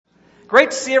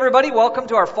Great to see everybody. Welcome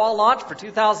to our fall launch for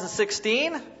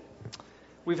 2016.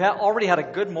 We've already had a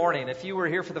good morning. If you were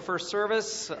here for the first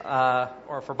service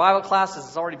or for Bible classes,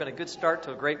 it's already been a good start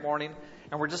to a great morning.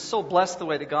 And we're just so blessed the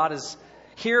way that God is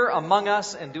here among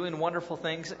us and doing wonderful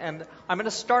things. And I'm going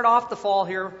to start off the fall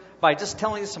here by just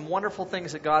telling you some wonderful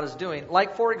things that God is doing.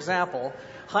 Like, for example,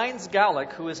 Heinz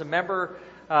Gaulick, who is a member,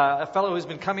 a fellow who's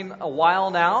been coming a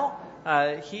while now.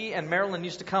 He and Marilyn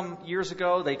used to come years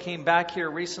ago. They came back here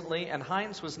recently, and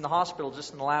Heinz was in the hospital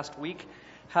just in the last week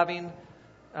having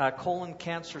colon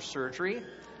cancer surgery.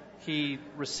 He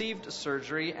received a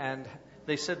surgery, and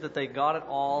they said that they got it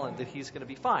all and that he's going to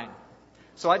be fine.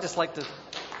 So I'd just like to,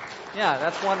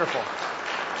 that's wonderful.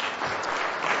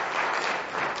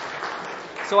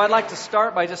 So I'd like to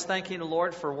start by just thanking the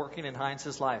Lord for working in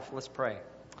Heinz's life. Let's pray.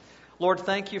 Lord,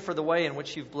 thank you for the way in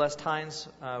which you've blessed Heinz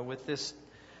with this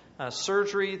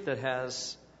surgery that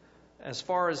has, as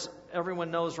far as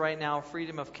everyone knows right now,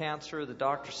 freedom of cancer. The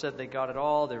doctor said they got it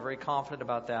all. They're very confident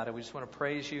about that. And we just want to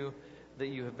praise you that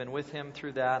you have been with him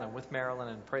through that and with Marilyn,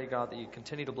 and pray, God, that you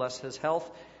continue to bless his health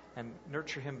and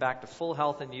nurture him back to full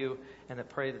health in you, and that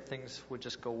pray that things would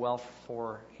just go well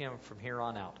for him from here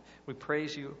on out. We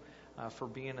praise you for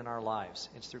being in our lives.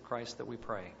 It's through Christ that we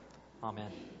pray. Amen.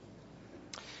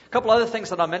 A couple other things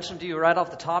that I'll mention to you right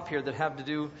off the top here that have to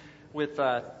do with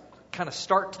kind of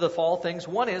start to the fall things.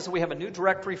 One is we have a new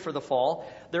directory for the fall.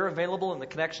 They're available in the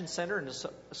Connection Center. And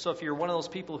so if you're one of those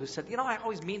people who said, I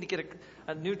always mean to get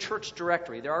a new church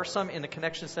directory, there are some in the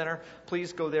Connection Center.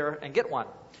 Please go there and get one.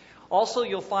 Also,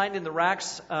 you'll find in the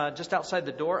racks just outside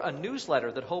the door a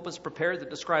newsletter that Hope has prepared that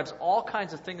describes all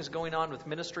kinds of things going on with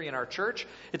ministry in our church.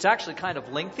 It's actually kind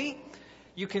of lengthy.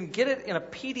 You can get it in a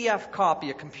PDF copy,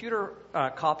 a computer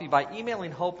copy, by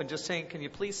emailing Hope and just saying, can you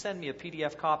please send me a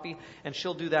PDF copy? And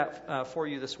she'll do that for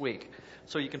you this week.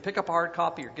 So you can pick up a hard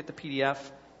copy or get the PDF,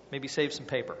 maybe save some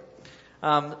paper.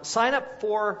 Sign up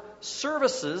for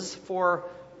services, for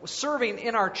serving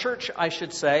in our church, I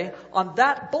should say, on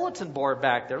that bulletin board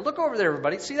back there. Look over there,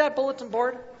 everybody. See that bulletin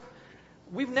board?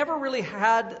 We've never really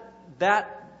had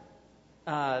that...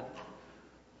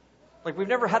 we've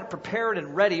never had it prepared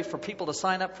and ready for people to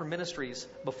sign up for ministries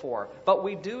before. But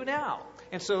we do now.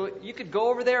 And so you could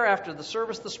go over there after the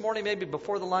service this morning, maybe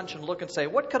before the lunch, and look and say,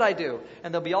 what could I do?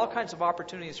 And there'll be all kinds of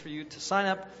opportunities for you to sign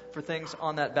up for things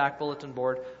on that back bulletin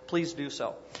board. Please do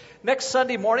so. Next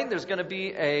Sunday morning, there's going to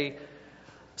be a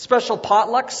special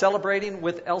potluck celebrating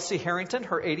with Elsie Harrington,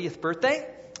 her 80th birthday.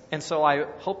 And so I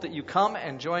hope that you come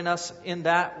and join us in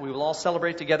that. We will all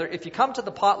celebrate together. If you come to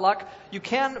the potluck, you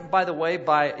can, by the way,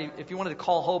 if you wanted to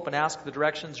call Hope and ask the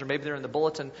directions, or maybe they're in the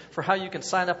bulletin, for how you can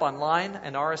sign up online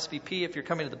and RSVP if you're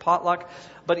coming to the potluck.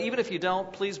 But even if you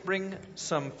don't, please bring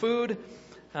some food,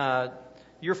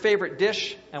 your favorite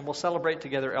dish, and we'll celebrate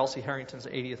together Elsie Harrington's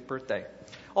 80th birthday.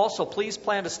 Also, please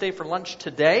plan to stay for lunch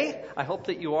today. I hope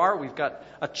that you are. We've got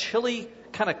a chili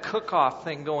kind of cook-off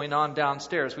thing going on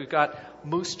downstairs. We've got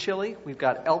moose chili, we've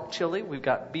got elk chili, we've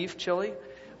got beef chili,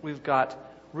 we've got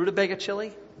rutabaga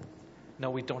chili. No,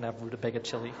 we don't have rutabaga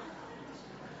chili.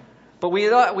 But we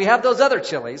have those other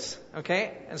chilies,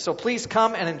 okay? And so please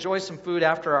come and enjoy some food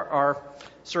after our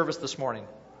service this morning.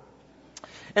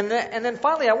 And then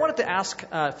finally, I wanted to ask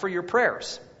for your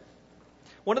prayers.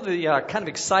 One of the kind of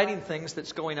exciting things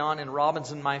that's going on in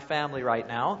Robbins and my family right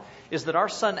now is that our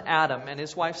son Adam and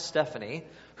his wife Stephanie,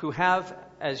 who have,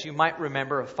 as you might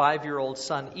remember, a 5-year-old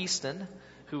son Easton,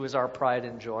 who is our pride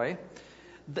and joy,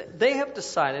 they have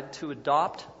decided to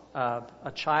adopt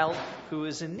a child who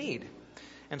is in need.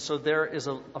 And so there is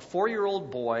a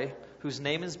 4-year-old boy whose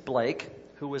name is Blake,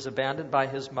 who was abandoned by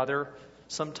his mother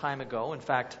some time ago. In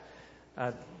fact,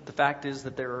 the fact is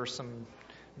that there are some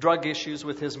drug issues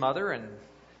with his mother, and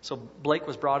so Blake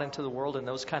was brought into the world in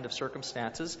those kind of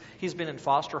circumstances. He's been in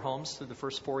foster homes through the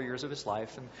first 4 years of his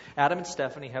life, and Adam and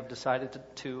Stephanie have decided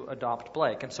to adopt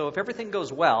Blake. And so if everything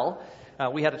goes well,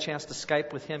 we had a chance to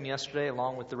Skype with him yesterday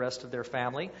along with the rest of their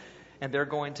family, and they're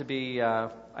going to be, I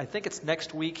think it's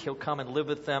next week, he'll come and live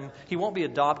with them. He won't be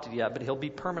adopted yet, but he'll be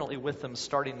permanently with them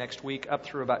starting next week up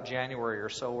through about January or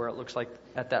so, where it looks like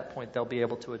at that point they'll be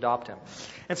able to adopt him.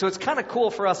 And so it's kind of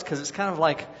cool for us because it's kind of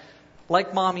like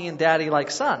mommy and daddy,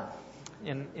 like son,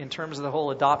 in terms of the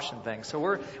whole adoption thing. So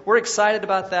we're excited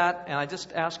about that, and I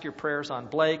just ask your prayers on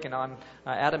Blake and on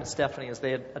Adam and Stephanie as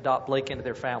they adopt Blake into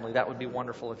their family. That would be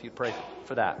wonderful if you'd pray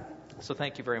for that. So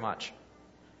thank you very much.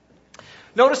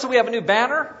 Notice that we have a new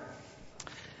banner.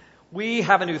 We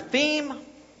have a new theme.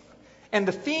 And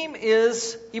the theme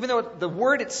is, even though the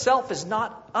word itself is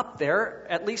not up there,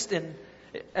 at least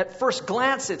at first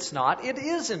glance it's not, it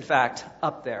is in fact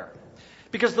up there.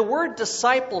 Because the word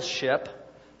discipleship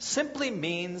simply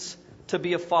means to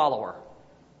be a follower.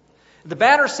 The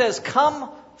banner says, "Come,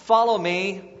 follow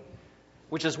me,"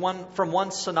 which is from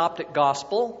one synoptic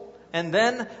gospel. And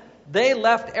then they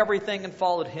left everything and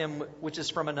followed him, which is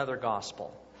from another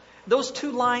gospel. Those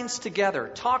two lines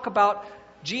together talk about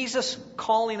Jesus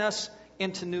calling us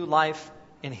into new life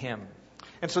in him.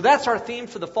 And so that's our theme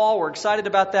for the fall. We're excited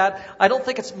about that. I don't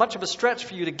think it's much of a stretch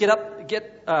for you to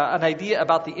get an idea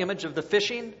about the image of the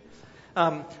fishing.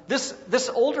 This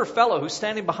older fellow who's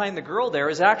standing behind the girl there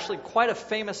is actually quite a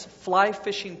famous fly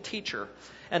fishing teacher.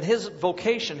 And his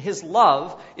vocation, his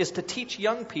love, is to teach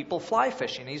young people fly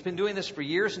fishing. He's been doing this for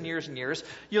years and years and years.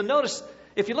 You'll notice,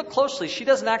 if you look closely, she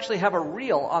doesn't actually have a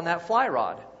reel on that fly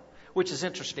rod, which is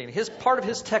interesting. Part of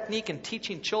his technique in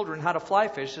teaching children how to fly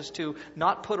fish is to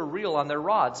not put a reel on their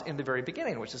rods in the very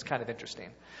beginning, which is kind of interesting.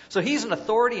 So he's an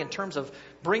authority in terms of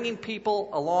bringing people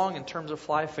along in terms of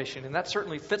fly fishing, and that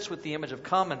certainly fits with the image of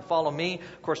come and follow me.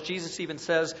 Of course, Jesus even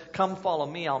says, "Come, follow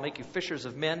me, I'll make you fishers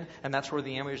of men," and that's where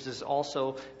the image is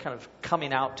also kind of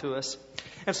coming out to us.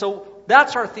 And so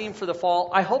that's our theme for the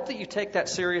fall. I hope that you take that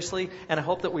seriously, and I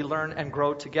hope that we learn and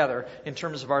grow together in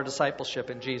terms of our discipleship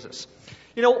in Jesus.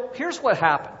 You know, here's what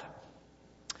happened.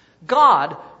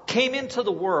 God came into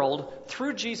the world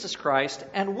through Jesus Christ,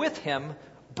 and with him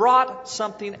brought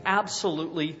something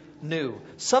absolutely new,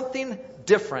 something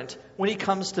different when he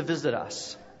comes to visit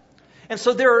us. And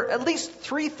so there are at least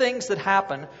three things that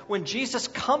happen when Jesus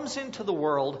comes into the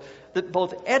world that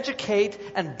both educate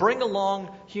and bring along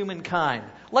humankind.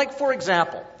 Like, for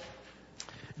example,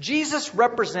 Jesus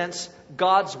represents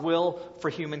God's will for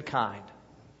humankind.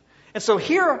 And so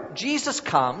here Jesus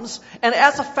comes, and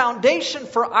as a foundation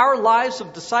for our lives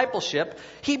of discipleship,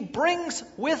 he brings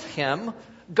with him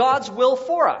God's will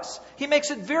for us. He makes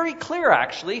it very clear,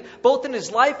 actually, both in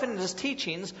his life and in his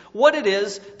teachings, what it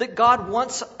is that God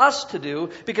wants us to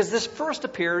do, because this first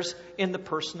appears in the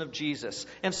person of Jesus.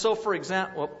 And so, for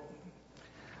example,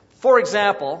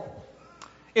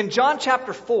 in John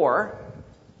chapter 4,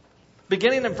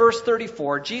 beginning in verse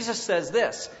 34, Jesus says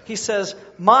this. He says,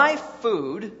 "My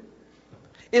food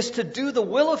is to do the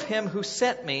will of him who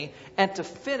sent me and to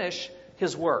finish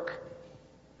his work."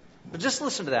 But just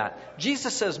listen to that.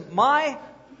 Jesus says, my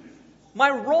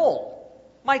role,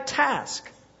 my task,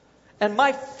 and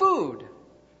my food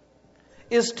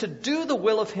is to do the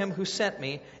will of him who sent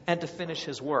me and to finish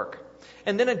his work.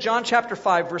 And then in John chapter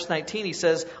 5, verse 19, he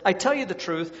says, "I tell you the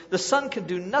truth, the Son can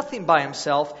do nothing by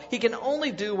himself. He can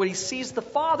only do what he sees the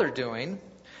Father doing,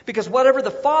 because whatever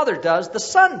the Father does, the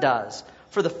Son does.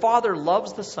 For the Father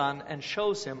loves the Son and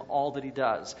shows him all that he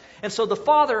does." And so the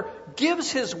Father gives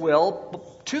his will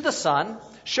to the Son,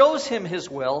 shows him his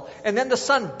will, and then the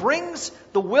Son brings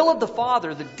the will of the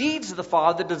Father, the deeds of the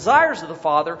Father, the desires of the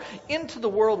Father into the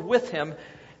world with him,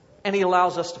 and he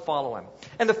allows us to follow him.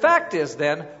 And the fact is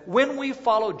then, when we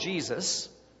follow Jesus,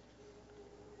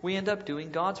 we end up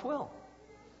doing God's will.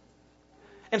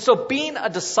 And so being a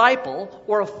disciple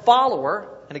or a follower,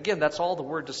 and again, that's all the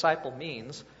word disciple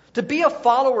means, to be a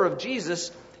follower of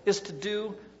Jesus is to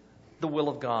do the will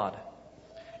of God.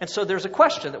 And so there's a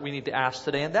question that we need to ask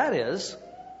today, and that is,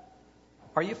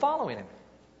 are you following him?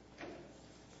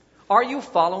 Are you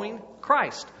following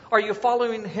Christ? Are you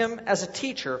following him as a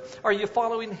teacher? Are you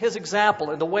following his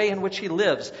example and the way in which he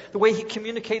lives, the way he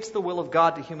communicates the will of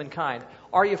God to humankind?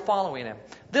 Are you following him?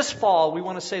 This fall, we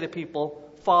want to say to people,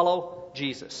 follow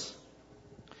Jesus.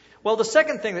 Well, the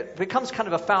second thing that becomes kind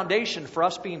of a foundation for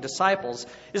us being disciples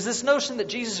is this notion that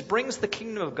Jesus brings the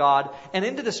kingdom of God, and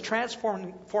into this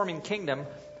transforming kingdom,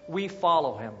 we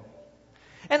follow him.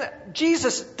 And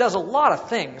Jesus does a lot of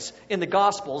things in the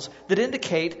Gospels that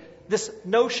indicate this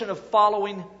notion of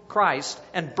following Christ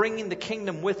and bringing the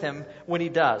kingdom with him when he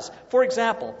does. For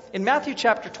example, in Matthew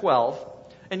chapter 12,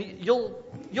 and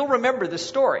you'll remember this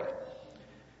story.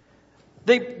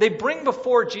 They bring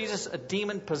before Jesus a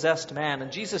demon-possessed man,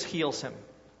 and Jesus heals him.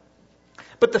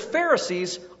 But the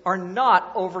Pharisees are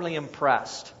not overly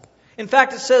impressed. In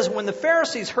fact, it says, when the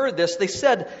Pharisees heard this, they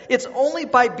said, "It's only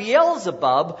by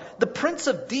Beelzebub, the prince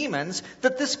of demons,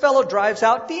 that this fellow drives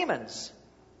out demons."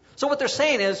 So what they're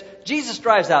saying is, Jesus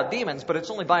drives out demons, but it's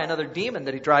only by another demon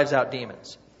that he drives out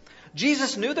demons.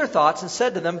 Jesus knew their thoughts and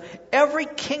said to them, "Every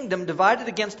kingdom divided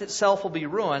against itself will be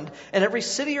ruined, and every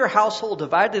city or household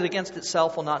divided against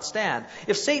itself will not stand.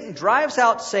 If Satan drives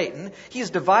out Satan, he is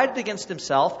divided against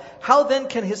himself. How then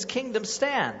can his kingdom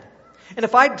stand? And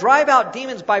if I drive out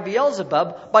demons by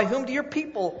Beelzebub, by whom do your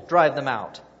people drive them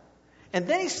out?" And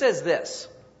then he says this,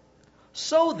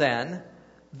 "So then,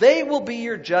 they will be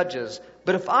your judges.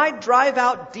 But if I drive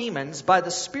out demons by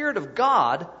the Spirit of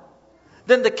God,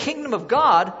 then the kingdom of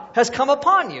God has come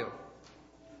upon you."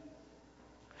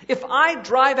 If I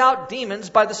drive out demons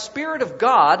by the Spirit of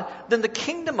God, then the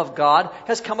kingdom of God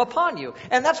has come upon you.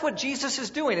 And that's what Jesus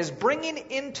is doing, is bringing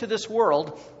into this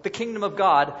world the kingdom of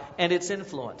God and its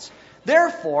influence.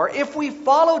 Therefore, if we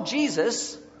follow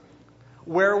Jesus,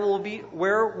 where will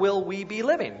we be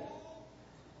living?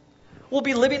 We'll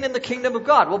be living in the kingdom of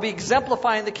God. We'll be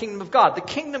exemplifying the kingdom of God. The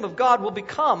kingdom of God will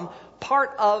become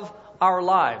part of our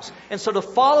lives. And so to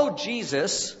follow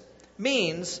Jesus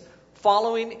means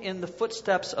following in the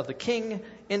footsteps of the King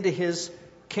into His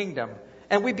kingdom.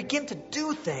 And we begin to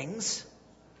do things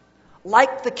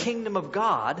like the kingdom of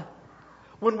God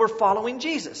when we're following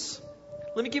Jesus.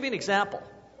 Let me give you an example.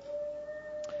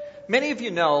 Many of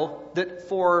you know that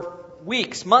for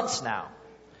weeks, months now,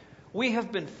 we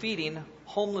have been feeding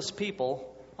homeless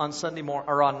people on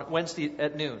on Wednesday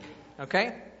at noon.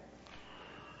 Okay?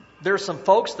 There are some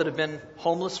folks that have been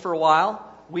homeless for a while.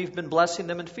 We've been blessing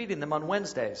them and feeding them on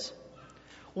Wednesdays.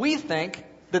 We think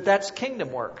that that's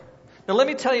kingdom work. Now let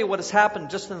me tell you what has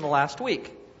happened just in the last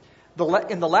week.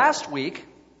 In the last week,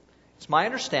 it's my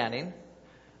understanding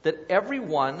that every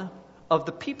one of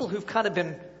the people who've kind of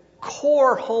been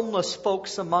core homeless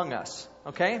folks among us,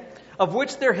 okay, of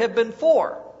which there have been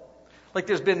 4. Like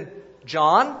there's been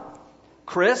John,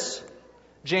 Chris,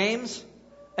 James,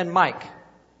 and Mike.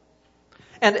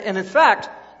 And in fact,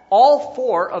 all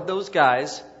 4 of those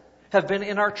guys have been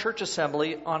in our church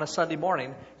assembly on a Sunday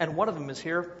morning, and one of them is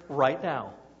here right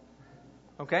now.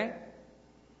 Okay?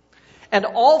 And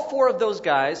all 4 of those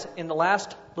guys in the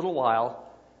last little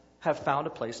while have found a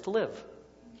place to live.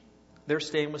 They're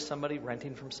staying with somebody,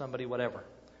 renting from somebody, whatever.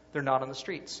 They're not on the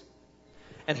streets.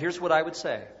 And here's what I would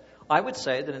say. I would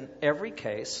say that in every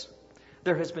case,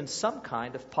 there has been some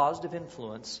kind of positive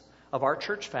influence of our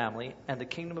church family and the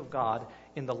kingdom of God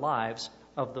in the lives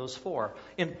of those 4.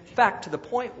 In fact, to the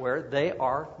point where they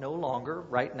are no longer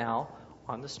right now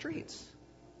on the streets.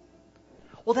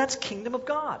 Well, that's kingdom of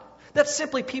God. That's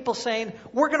simply people saying,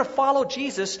 we're going to follow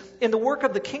Jesus in the work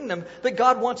of the kingdom that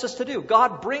God wants us to do.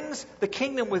 God brings the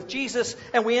kingdom with Jesus,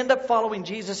 and we end up following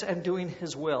Jesus and doing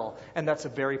His will. And that's a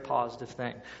very positive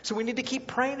thing. So we need to keep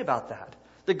praying about that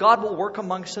God will work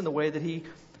amongst us in the way that He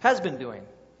has been doing.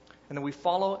 And then we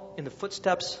follow in the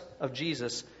footsteps of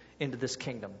Jesus into this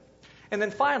kingdom. And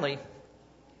then finally,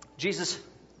 Jesus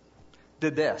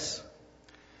did this.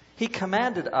 He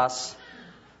commanded us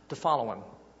to follow Him.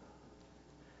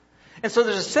 And so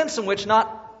there's a sense in which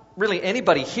not really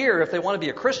anybody here, if they want to be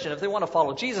a Christian, if they want to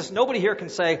follow Jesus, nobody here can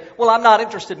say, well, I'm not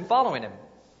interested in following Him.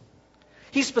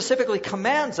 He specifically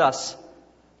commands us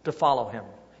to follow Him.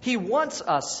 He wants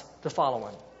us to follow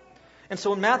Him. And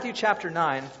so in Matthew chapter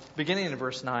 9, beginning in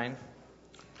verse 9, it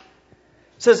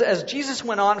says, as Jesus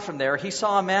went on from there, he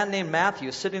saw a man named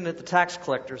Matthew sitting at the tax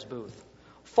collector's booth.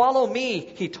 Follow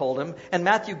me, he told him, and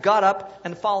Matthew got up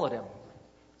and followed him.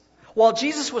 While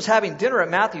Jesus was having dinner at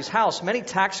Matthew's house, many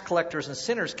tax collectors and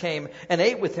sinners came and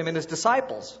ate with him and his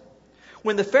disciples.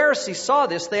 When the Pharisees saw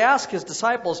this, they asked his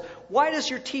disciples, why does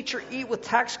your teacher eat with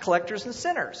tax collectors and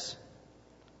sinners?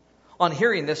 On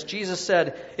hearing this, Jesus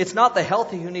said, it's not the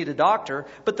healthy who need a doctor,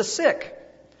 but the sick.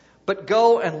 But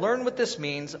go and learn what this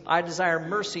means. I desire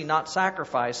mercy, not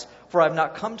sacrifice, for I have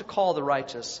not come to call the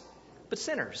righteous, but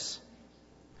sinners.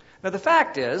 Now the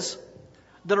fact is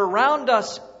that around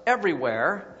us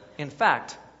everywhere, in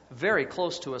fact, very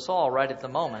close to us all right at the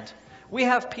moment, we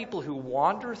have people who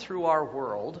wander through our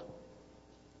world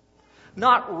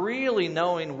not really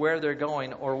knowing where they're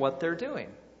going or what they're doing.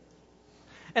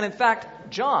 And in fact,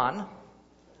 John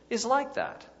is like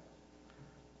that.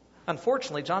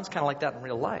 Unfortunately, John's kind of like that in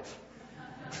real life.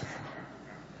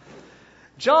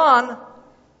 John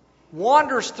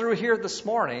wanders through here this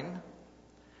morning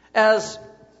as,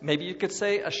 maybe you could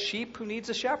say, a sheep who needs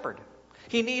a shepherd.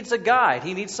 He needs a guide.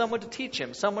 He needs someone to teach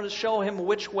him, someone to show him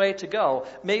which way to go.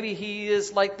 Maybe he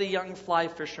is like the young fly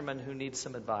fisherman who needs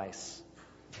some advice.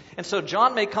 And so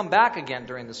John may come back again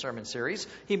during the sermon series.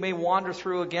 He may wander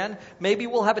through again. Maybe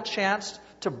we'll have a chance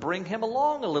to bring him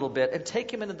along a little bit and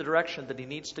take him in the direction that he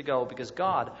needs to go, because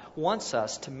God wants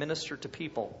us to minister to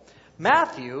people.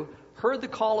 Matthew heard the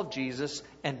call of Jesus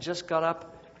and just got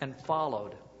up and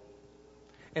followed.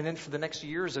 And then for the next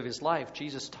years of his life,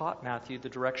 Jesus taught Matthew the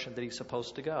direction that he's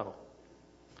supposed to go.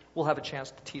 We'll have a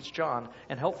chance to teach John,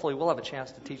 and hopefully we'll have a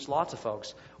chance to teach lots of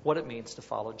folks what it means to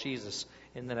follow Jesus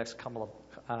in the next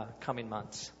coming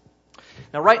months.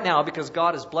 Now, right now, because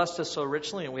God has blessed us so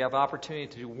richly and we have opportunity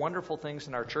to do wonderful things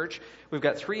in our church, we've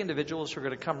got 3 individuals who are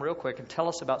going to come real quick and tell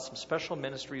us about some special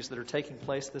ministries that are taking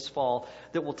place this fall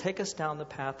that will take us down the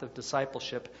path of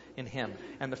discipleship in Him.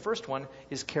 And the first one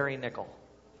is Carrie Nickel.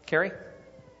 Carrie?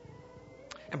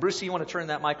 And Brucey, you want to turn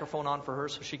that microphone on for her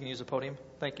so she can use the podium?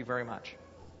 Thank you very much.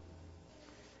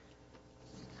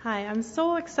 Hi, I'm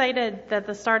so excited that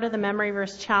the start of the Memory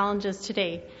Verse Challenge is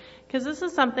today, because this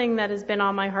is something that has been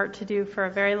on my heart to do for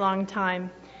a very long time.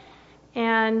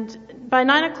 And by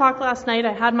 9 o'clock last night,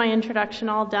 I had my introduction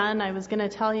all done. I was going to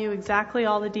tell you exactly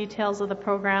all the details of the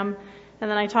program, and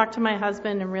then I talked to my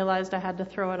husband and realized I had to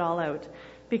throw it all out,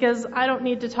 because I don't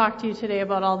need to talk to you today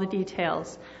about all the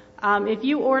details. If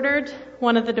you ordered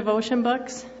one of the devotion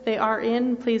books, they are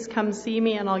in. Please come see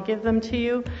me and I'll give them to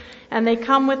you. And they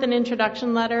come with an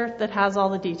introduction letter that has all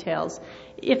the details.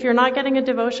 If you're not getting a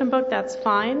devotion book, that's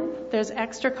fine. There's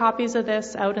extra copies of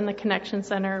this out in the Connection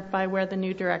Center by where the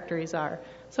new directories are.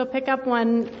 So pick up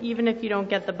one even if you don't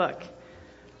get the book.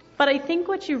 But I think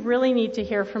what you really need to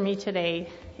hear from me today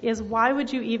is, why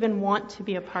would you even want to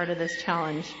be a part of this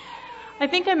challenge? I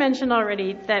think I mentioned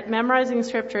already that memorizing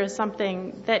scripture is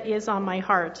something that is on my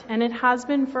heart, and it has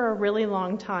been for a really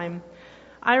long time.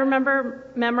 I remember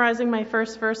memorizing my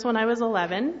first verse when I was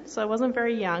 11, so I wasn't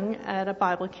very young, at a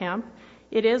Bible camp.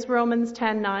 It is Romans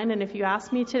 10:9, and if you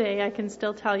ask me today, I can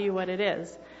still tell you what it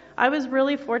is. I was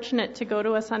really fortunate to go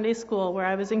to a Sunday school where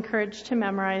I was encouraged to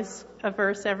memorize a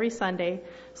verse every Sunday,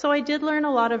 so I did learn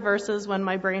a lot of verses when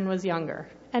my brain was younger,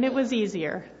 and it was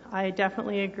easier. I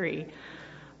definitely agree.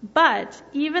 But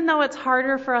even though it's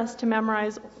harder for us to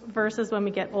memorize verses when we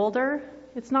get older,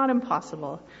 it's not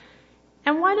impossible.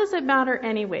 And why does it matter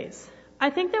anyways?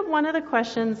 I think that one of the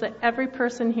questions that every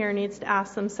person here needs to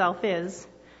ask themselves is,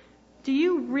 do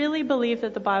you really believe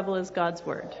that the Bible is God's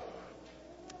Word?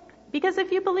 Because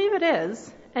if you believe it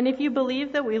is, and if you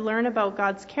believe that we learn about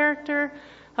God's character,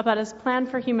 about His plan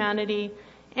for humanity,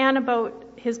 and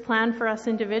about His plan for us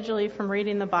individually from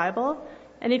reading the Bible,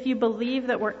 and if you believe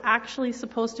that we're actually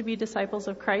supposed to be disciples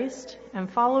of Christ and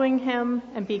following Him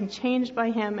and being changed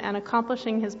by Him and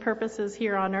accomplishing His purposes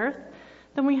here on earth,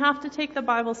 then we have to take the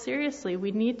Bible seriously. We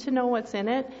need to know what's in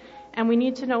it, and we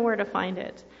need to know where to find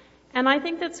it. And I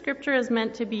think that Scripture is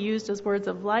meant to be used as words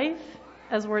of life,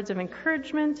 as words of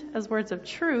encouragement, as words of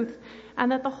truth,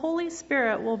 and that the Holy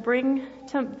Spirit will bring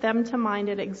them to mind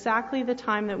at exactly the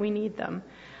time that we need them.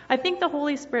 I think the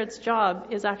Holy Spirit's job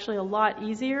is actually a lot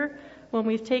easier when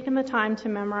we've taken the time to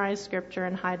memorize Scripture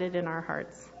and hide it in our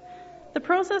hearts. The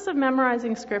process of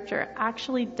memorizing Scripture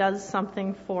actually does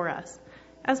something for us.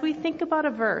 As we think about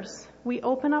a verse, we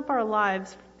open up our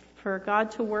lives for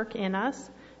God to work in us,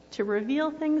 to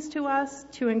reveal things to us,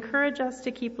 to encourage us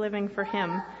to keep living for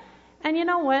Him. And you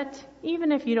know what?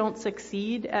 Even if you don't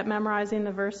succeed at memorizing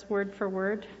the verse word for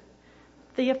word,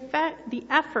 the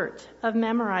effort of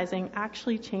memorizing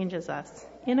actually changes us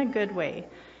in a good way.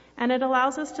 And it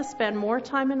allows us to spend more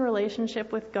time in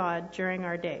relationship with God during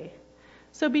our day.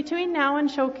 So between now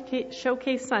and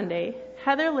Showcase Sunday,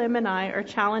 Heather, Lim, and I are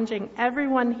challenging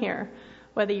everyone here,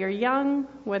 whether you're young,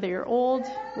 whether you're old,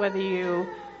 whether you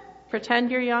pretend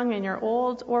you're young and you're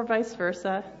old, or vice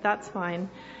versa, that's fine.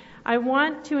 I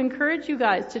want to encourage you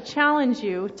guys, to challenge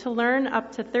you to learn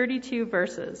up to 32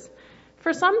 verses.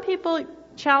 For some people,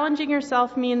 challenging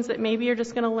yourself means that maybe you're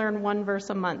just going to learn one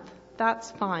verse a month. That's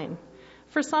fine.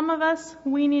 For some of us,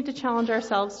 we need to challenge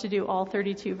ourselves to do all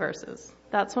 32 verses.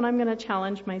 That's what I'm going to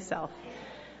challenge myself.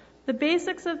 The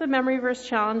basics of the Memory Verse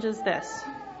Challenge is this.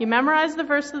 You memorize the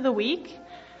verse of the week.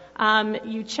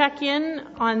 You check in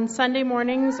on Sunday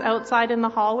mornings outside in the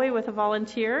hallway with a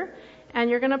volunteer, and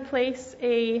you're going to place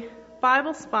a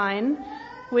Bible spine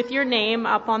with your name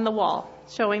up on the wall,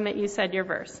 showing that you said your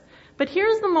verse. But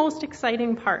here's the most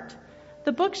exciting part.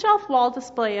 The bookshelf wall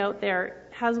display out there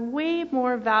has way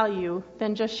more value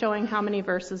than just showing how many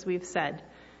verses we've said.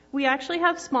 We actually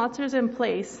have sponsors in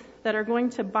place that are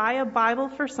going to buy a Bible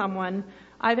for someone,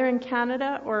 either in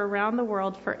Canada or around the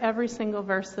world, for every single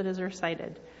verse that is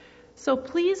recited. So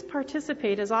please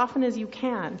participate as often as you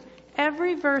can.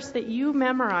 Every verse that you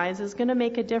memorize is going to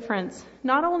make a difference,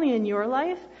 not only in your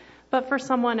life, but for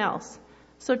someone else.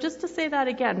 So just to say that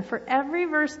again, for every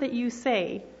verse that you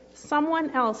say,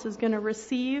 someone else is going to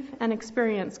receive and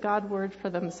experience God's word for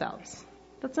themselves.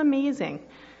 That's amazing.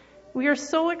 We are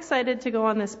so excited to go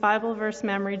on this Bible verse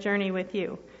memory journey with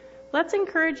you. Let's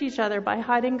encourage each other by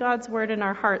hiding God's word in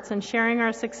our hearts and sharing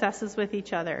our successes with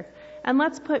each other. And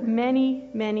let's put many,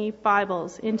 many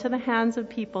Bibles into the hands of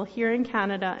people here in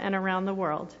Canada and around the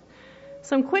world.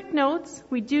 Some quick notes.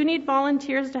 We do need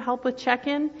volunteers to help with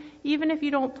check-in. Even if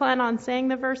you don't plan on saying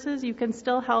the verses, you can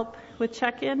still help with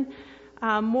check-in.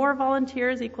 More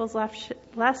volunteers equals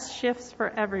less shifts for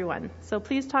everyone. So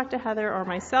please talk to Heather or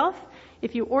myself.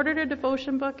 If you ordered a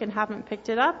devotion book and haven't picked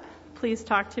it up, please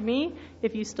talk to me.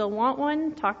 If you still want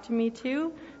one, talk to me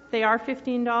too. They are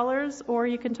 $15, or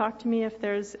you can talk to me if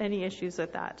there's any issues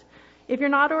with that. If you're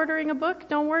not ordering a book,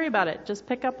 don't worry about it. Just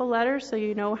pick up a letter so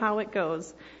you know how it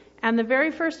goes. And the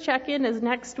very first check-in is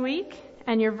next week,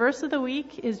 and your verse of the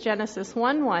week is Genesis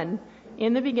 1:1.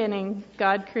 In the beginning,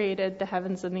 God created the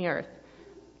heavens and the earth.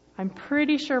 I'm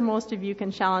pretty sure most of you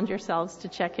can challenge yourselves to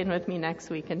check in with me next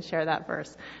week and share that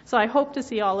verse. So I hope to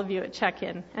see all of you at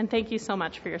check-in, and thank you so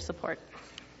much for your support.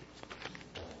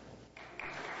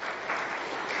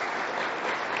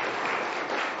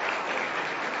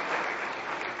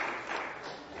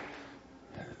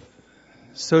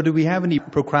 So do we have any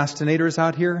procrastinators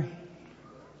out here?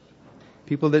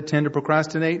 People that tend to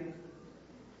procrastinate?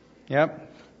 Yep.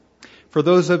 For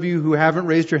those of you who haven't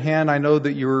raised your hand, I know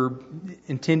that you're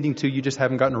intending to, you just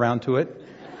haven't gotten around to it.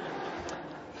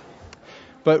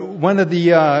 But one of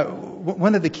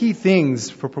the key things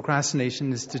for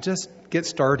procrastination is to just get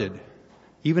started.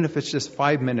 Even if it's just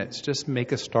 5 minutes, just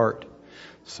make a start.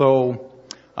 So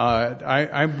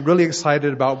I'm really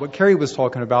excited about what Carrie was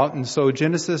talking about. And so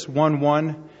Genesis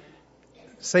 1:1,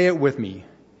 say it with me.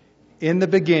 In the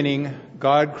beginning,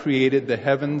 God created the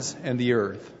heavens and the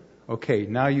earth. Okay,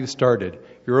 now you've started.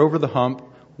 You're over the hump,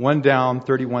 1 down,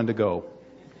 31 to go.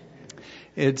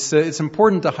 It's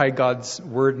important to hide God's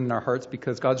Word in our hearts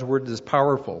because God's Word is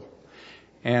powerful.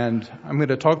 And I'm going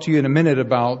to talk to you in a minute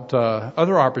about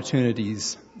other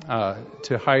opportunities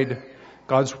to hide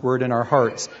God's Word in our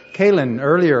hearts. Kaylin,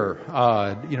 earlier,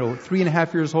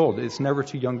 3.5 years old. It's never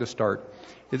too young to start.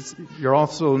 It's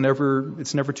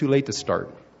never too late to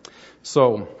start.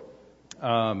 So,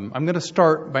 I'm going to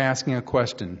start by asking a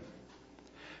question.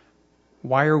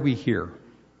 Why are we here?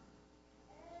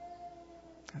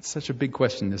 That's such a big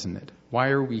question, isn't it? Why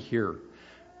are we here?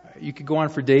 You could go on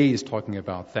for days talking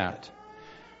about that.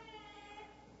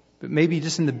 But maybe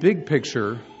just in the big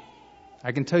picture,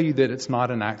 I can tell you that it's not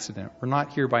an accident. We're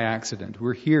not here by accident.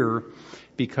 We're here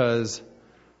because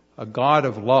a God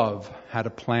of love had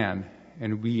a plan,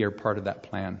 and we are part of that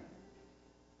plan.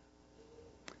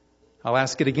 I'll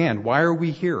ask it again. Why are we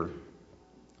here?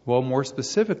 Well, more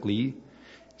specifically,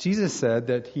 Jesus said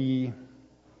that He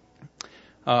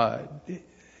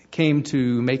came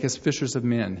to make us fishers of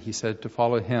men. He said to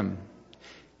follow Him.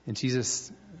 And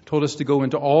Jesus told us to go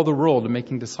into all the world and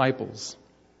making disciples.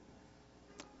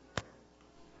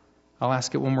 I'll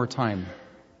ask it one more time.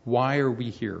 Why are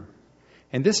we here?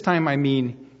 And this time I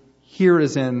mean here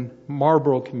as in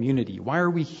Marlboro community. Why are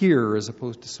we here as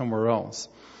opposed to somewhere else?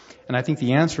 And I think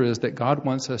the answer is that God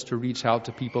wants us to reach out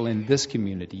to people in this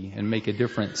community and make a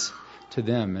difference to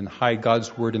them and hide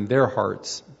God's Word in their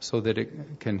hearts so that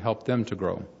it can help them to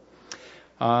grow.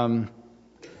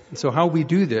 So how we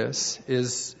do this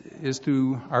is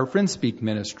through our Friends Speak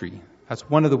ministry. That's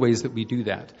one of the ways that we do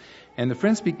that. And the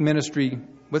Friends Speak ministry,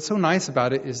 what's so nice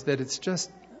about it is that it's just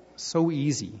so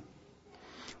easy.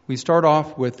 We start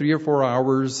off with 3 or 4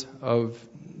 hours of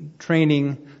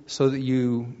training so that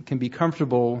you can be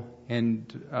comfortable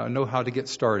and know how to get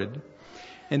started.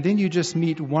 And then you just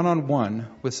meet one-on-one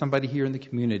with somebody here in the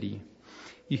community.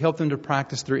 You help them to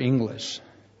practice their English.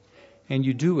 And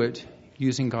you do it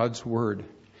using God's Word.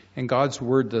 And God's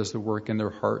Word does the work in their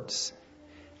hearts.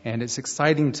 And it's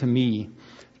exciting to me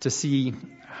to see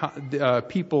how,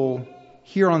 people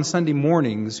here on Sunday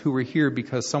mornings who were here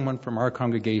because someone from our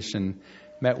congregation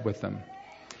met with them.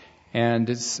 And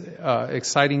it's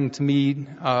exciting to me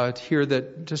to hear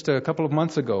that just a couple of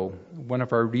months ago, one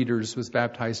of our readers was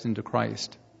baptized into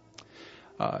Christ.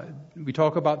 We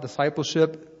talk about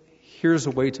discipleship. Here's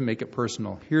a way to make it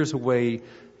personal. Here's a way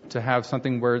to have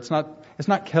something where it's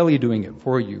not Kelly doing it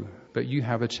for you, but you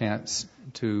have a chance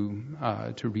to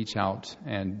reach out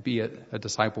and be a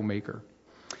disciple maker.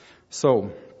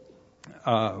 So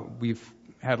we've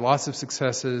had lots of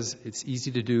successes. It's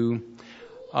easy to do.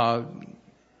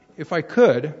 If I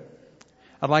could,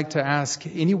 I'd like to ask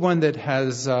anyone that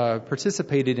has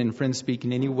participated in Friends Speak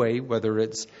in any way, whether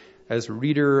it's as a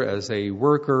reader, as a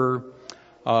worker,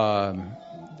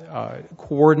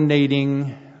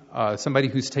 coordinating, somebody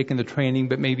who's taken the training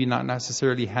but maybe not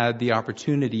necessarily had the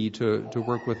opportunity to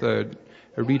work with a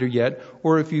reader yet,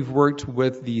 or if you've worked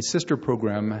with the sister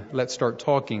program, Let's Start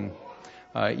Talking,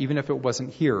 even if it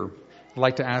wasn't here, I'd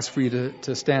like to ask for you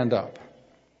to stand up.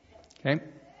 Okay?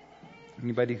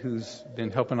 Anybody who's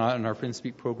been helping out in our Friends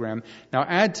Speak program. Now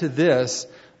add to this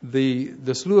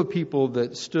the slew of people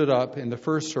that stood up in the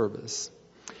first service.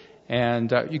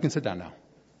 And you can sit down now.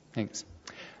 Thanks.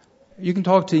 You can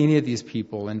talk to any of these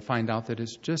people and find out that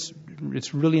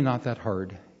it's really not that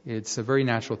hard. It's a very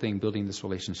natural thing, building this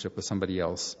relationship with somebody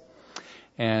else.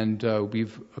 And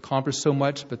we've accomplished so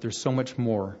much, but there's so much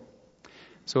more.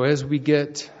 So as we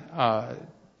get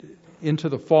into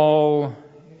the fall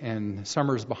and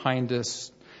summer's behind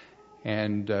us,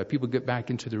 and people get back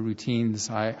into their routines,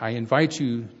 I invite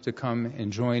you to come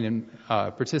and join and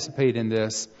participate in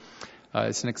this.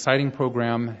 It's an exciting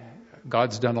program.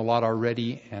 God's done a lot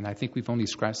already, and I think we've only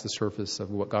scratched the surface of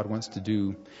what God wants to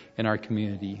do in our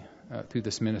community through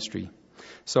this ministry.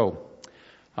 So,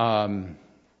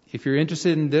 if you're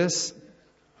interested in this,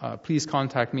 please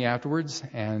contact me afterwards,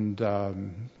 and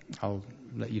I'll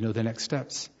let you know the next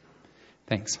steps.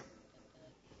 Thanks.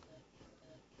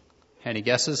 Any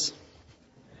guesses?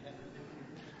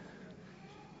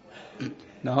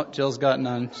 No, Jill's got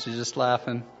none. She's just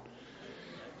laughing.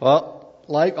 Well,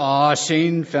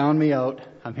 Shane found me out.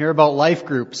 I'm here about life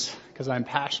groups because I'm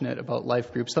passionate about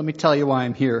life groups. Let me tell you why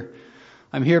I'm here.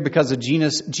 I'm here because of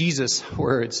Jesus'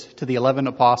 words to the 11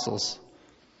 apostles.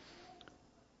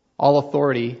 All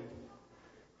authority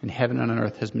in heaven and on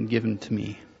earth has been given to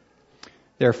me.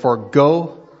 Therefore,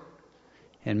 go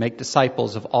and make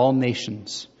disciples of all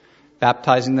nations,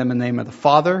 baptizing them in the name of the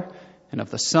Father and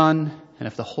of the Son and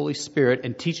of the Holy Spirit,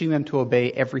 and teaching them to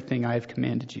obey everything I have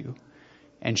commanded you.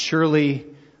 And surely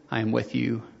I am with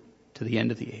you to the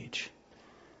end of the age.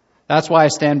 That's why I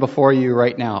stand before you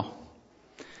right now.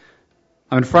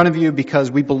 I'm in front of you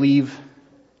because we believe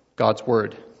God's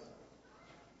Word.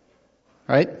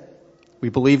 Right? We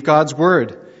believe God's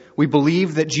Word. We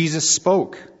believe that Jesus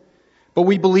spoke. But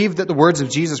we believe that the words of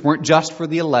Jesus weren't just for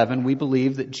the 11. We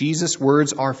believe that Jesus'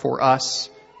 words are for us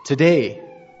today.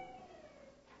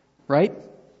 Right?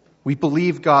 We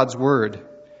believe God's Word.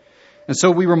 And so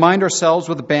we remind ourselves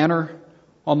with a banner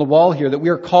on the wall here that we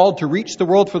are called to reach the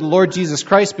world for the Lord Jesus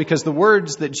Christ, because the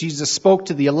words that Jesus spoke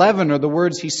to the 11 are the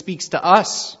words He speaks to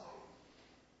us.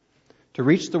 To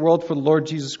reach the world for the Lord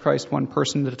Jesus Christ one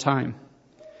person at a time.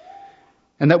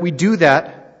 And that we do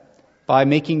that by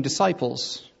making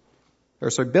disciples,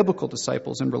 biblical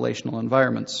disciples in relational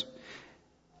environments.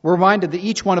 We're reminded that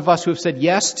each one of us who have said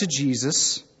yes to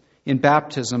Jesus in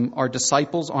baptism are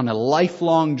disciples on a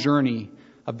lifelong journey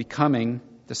of becoming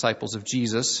disciples of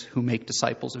Jesus who make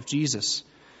disciples of Jesus.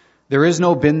 There is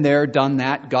no been there, done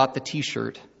that, got the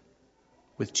t-shirt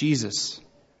with Jesus.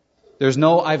 There's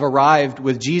no I've arrived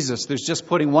with Jesus. There's just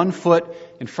putting one foot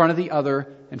in front of the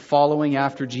other and following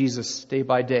after Jesus day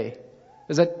by day.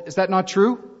 Is that not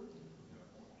true?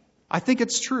 I think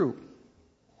it's true.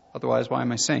 Otherwise, why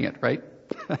am I saying it, right?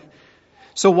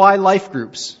 So why life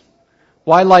groups?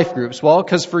 Why life groups? Well,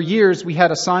 because for years we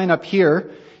had a sign up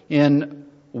here in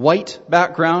white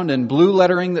background and blue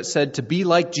lettering that said, to be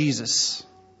like Jesus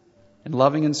in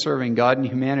loving and serving God and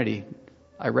humanity.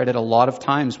 I read it a lot of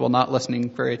times while not listening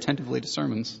very attentively to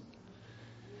sermons.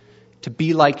 To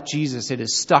be like Jesus, it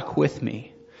has stuck with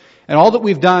me. And all that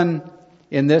we've done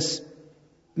in this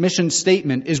mission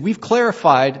statement is we've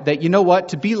clarified that, you know what,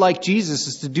 to be like Jesus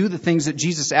is to do the things that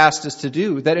Jesus asked us to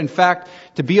do. That in fact,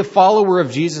 to be a follower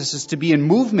of Jesus is to be in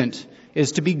movement,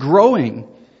 is to be growing.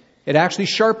 It actually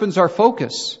sharpens our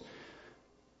focus.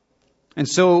 And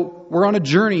so we're on a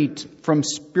journey from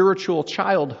spiritual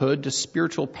childhood to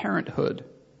spiritual parenthood.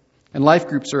 And life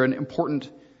groups are an important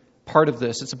part of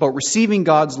this. It's about receiving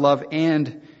God's love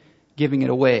and giving it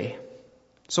away.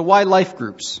 So why life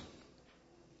groups?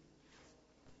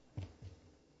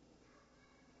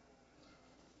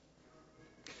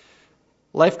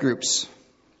 Life groups,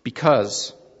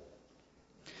 because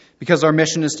our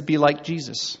mission is to be like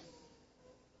Jesus.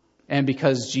 And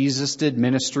because Jesus did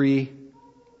ministry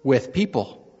with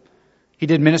people. He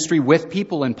did ministry with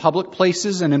people in public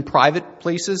places and in private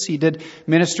places. He did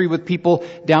ministry with people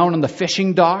down on the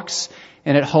fishing docks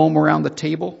and at home around the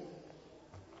table.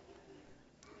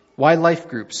 Why life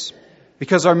groups?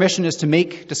 Because our mission is to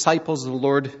make disciples of the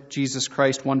Lord Jesus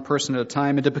Christ one person at a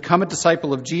time. And to become a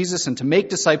disciple of Jesus and to make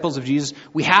disciples of Jesus,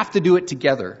 we have to do it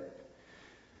together.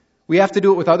 We have to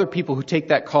do it with other people who take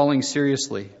that calling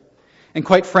seriously. And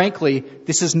quite frankly,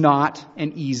 this is not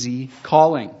an easy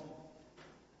calling.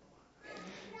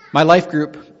 My life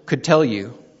group could tell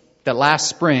you that last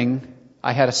spring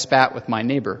I had a spat with my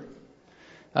neighbor.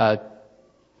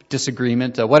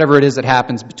 Disagreement, whatever it is that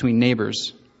happens between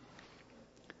neighbors.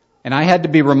 And I had to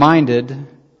be reminded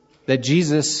that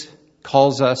Jesus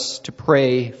calls us to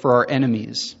pray for our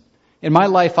enemies. In my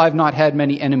life, I've not had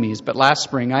many enemies, but last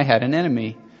spring I had an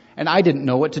enemy. And I didn't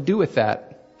know what to do with that.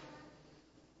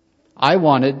 I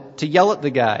wanted to yell at the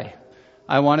guy.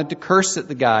 I wanted to curse at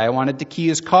the guy. I wanted to key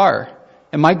his car.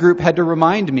 And my group had to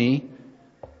remind me,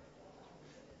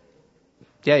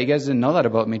 yeah, you guys didn't know that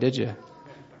about me, did you?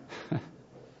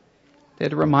 They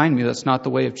had to remind me that's not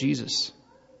the way of Jesus.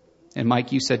 And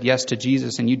Mike, you said yes to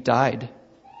Jesus and you died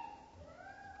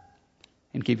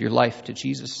and gave your life to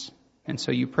Jesus. And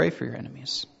so you pray for your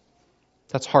enemies.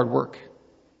 That's hard work.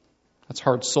 That's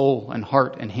hard soul and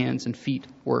heart and hands and feet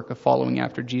work of following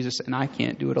after Jesus, and I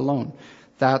can't do it alone.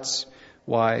 That's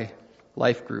why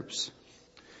life groups.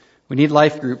 We need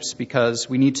life groups because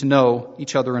we need to know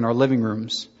each other in our living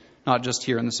rooms, not just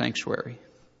here in the sanctuary.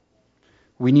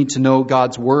 We need to know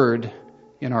God's Word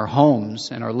in our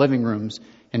homes and our living rooms,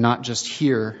 and not just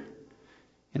here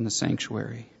in the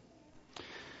sanctuary.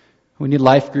 We need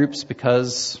life groups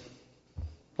because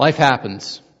life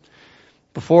happens.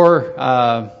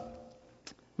 Before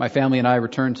my family and I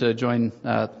returned to join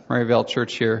Maryvale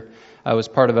Church here, I was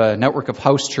part of a network of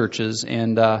house churches,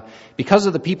 and because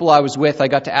of the people I was with, I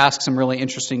got to ask some really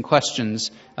interesting questions,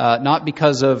 not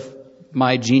because of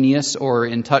my genius or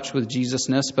in touch with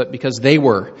Jesus-ness, but because they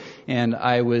were. And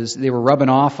they were rubbing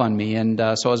off on me. And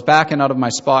so I was backing out of my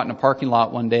spot in a parking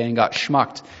lot one day and got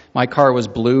schmucked. My car was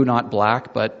blue, not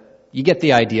black, but you get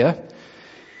the idea.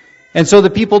 And so the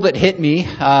people that hit me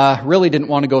really didn't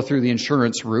want to go through the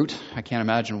insurance route. I can't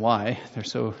imagine why. They're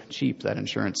so cheap, that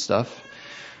insurance stuff.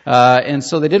 And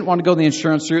so they didn't want to go the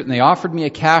insurance route, and they offered me a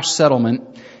cash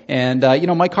settlement. And,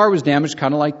 my car was damaged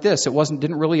kind of like this. It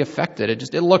didn't really affect it.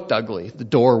 It looked ugly. The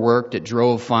door worked. It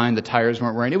drove fine. The tires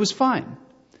weren't wearing. It was fine.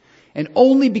 And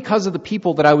only because of the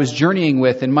people that I was journeying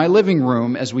with in my living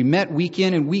room as we met week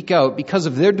in and week out, because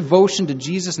of their devotion to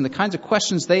Jesus and the kinds of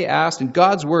questions they asked in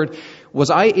God's Word, was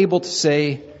I able to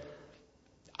say,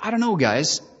 I don't know,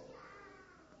 guys,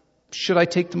 should I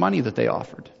take the money that they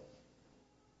offered?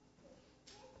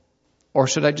 Or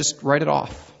should I just write it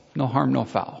off? No harm, no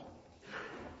foul.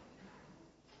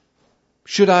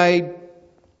 Should I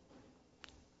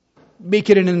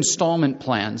make it an installment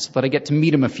plan so that I get to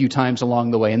meet him a few times along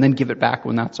the way and then give it back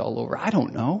when that's all over? I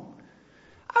don't know.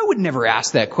 I would never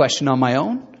ask that question on my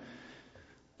own.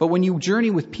 But when you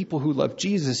journey with people who love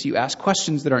Jesus, you ask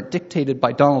questions that aren't dictated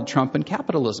by Donald Trump and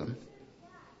capitalism.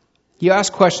 You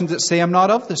ask questions that say, I'm not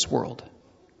of this world.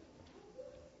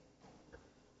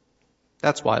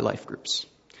 That's why life groups.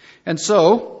 And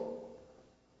so,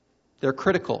 they're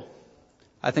critical.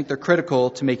 I think they're critical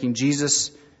to making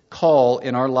Jesus' call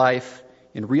in our life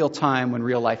in real time when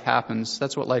real life happens.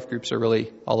 That's what life groups are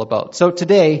really all about. So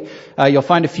today, you'll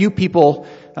find a few people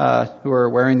who are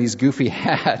wearing these goofy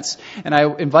hats, and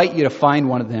I invite you to find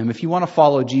one of them. If you want to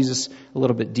follow Jesus a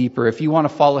little bit deeper, if you want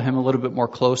to follow him a little bit more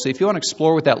closely, if you want to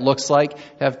explore what that looks like,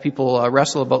 have people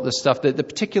wrestle about this stuff, the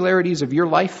particularities of your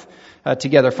life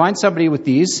together, find somebody with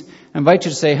these. I invite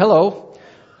you to say, hello,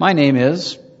 my name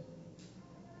is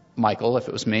Michael, if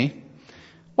it was me.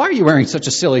 Why are you wearing such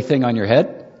a silly thing on your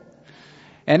head?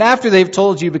 And after they've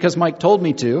told you, because Mike told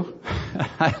me to,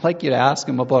 I'd like you to ask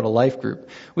them about a life group.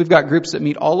 We've got groups that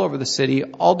meet all over the city,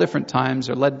 all different times.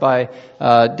 They're led by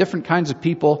different kinds of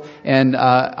people, and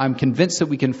I'm convinced that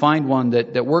we can find one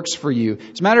that works for you.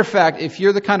 As a matter of fact, if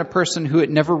you're the kind of person who it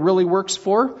never really works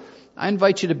for, I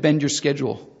invite you to bend your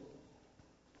schedule.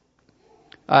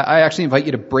 I actually invite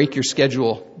you to break your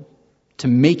schedule to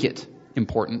make it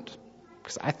important,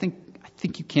 because I think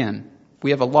you can.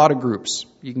 We have a lot of groups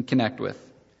you can connect with.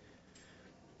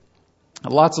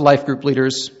 Lots of life group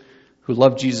leaders who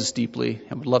love Jesus deeply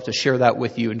and would love to share that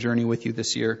with you and journey with you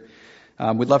this year.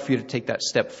 We'd love for you to take that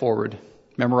step forward,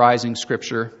 memorizing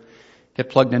Scripture, get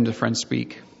plugged into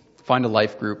FriendSpeak, find a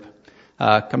life group,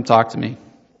 come talk to me.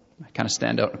 I kind of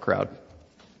stand out in a crowd.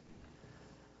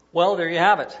 Well, there you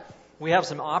have it. We have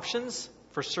some options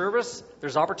for service.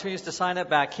 There's opportunities to sign up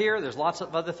back here. There's lots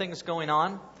of other things going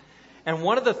on. And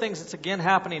one of the things that's again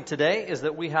happening today is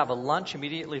that we have a lunch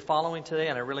immediately following today,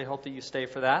 and I really hope that you stay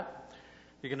for that.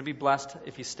 You're going to be blessed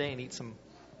if you stay and eat some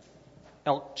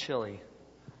elk chili,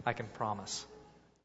 I can promise.